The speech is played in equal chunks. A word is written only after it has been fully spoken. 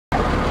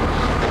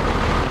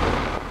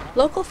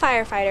Local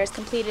firefighters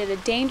completed a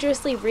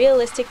dangerously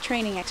realistic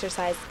training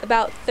exercise.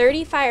 About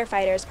 30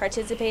 firefighters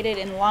participated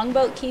in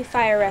Longboat Key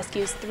Fire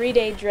Rescue's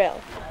 3-day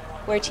drill,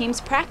 where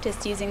teams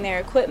practiced using their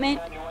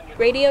equipment,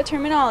 radio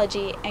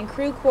terminology, and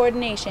crew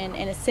coordination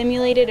in a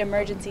simulated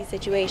emergency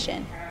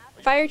situation.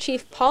 Fire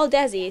Chief Paul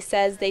Desi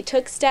says they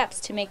took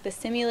steps to make the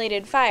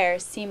simulated fire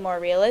seem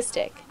more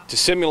realistic. To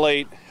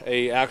simulate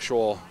an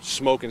actual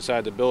smoke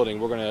inside the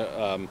building, we're going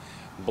to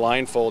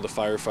blindfold the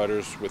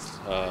firefighters with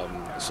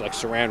like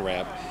saran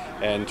wrap,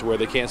 and to where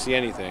they can't see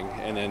anything,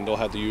 and then they'll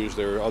have to use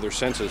their other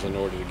senses in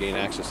order to gain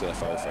access to that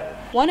firefighter.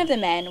 One of the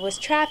men was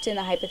trapped in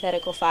the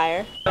hypothetical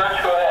fire. Go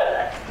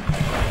ahead.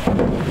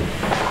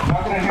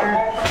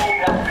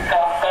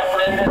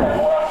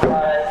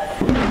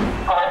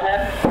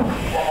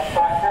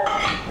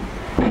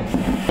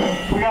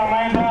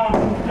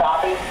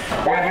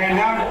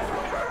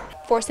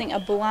 Forcing a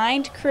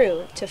blind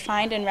crew to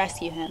find and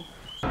rescue him.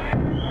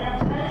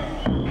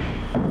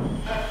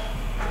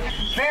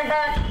 Stand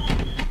back.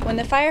 When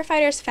the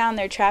firefighters found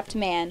their trapped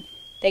man,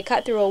 they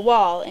cut through a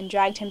wall and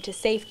dragged him to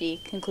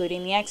safety,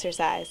 concluding the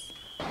exercise.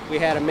 We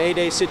had a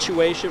Mayday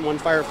situation. One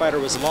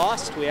firefighter was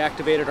lost. We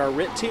activated our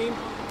RIT team.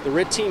 The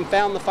RIT team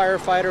found the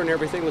firefighter and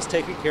everything was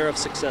taken care of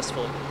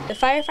successfully. The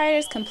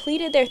firefighters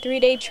completed their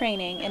 3-day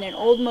training in an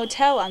old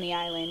motel on the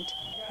island,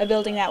 a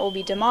building that will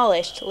be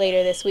demolished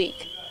later this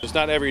week. It's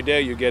not every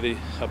day you get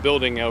a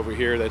building over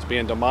here that's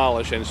being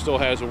demolished and still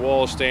has a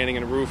wall standing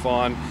and a roof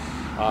on.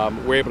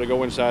 We're able to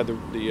go inside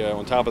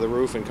on top of the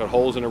roof and cut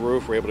holes in the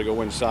roof. We're able to go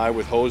inside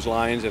with hose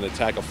lines and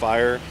attack a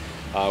fire.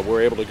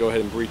 We're able to go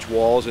ahead and breach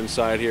walls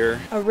inside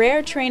here. A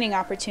rare training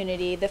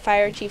opportunity the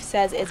fire chief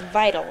says is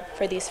vital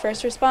for these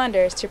first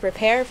responders to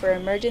prepare for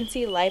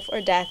emergency life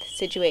or death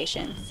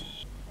situations.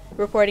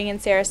 Reporting in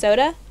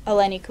Sarasota,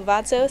 Eleni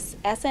Kouvazos,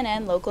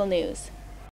 SNN Local News.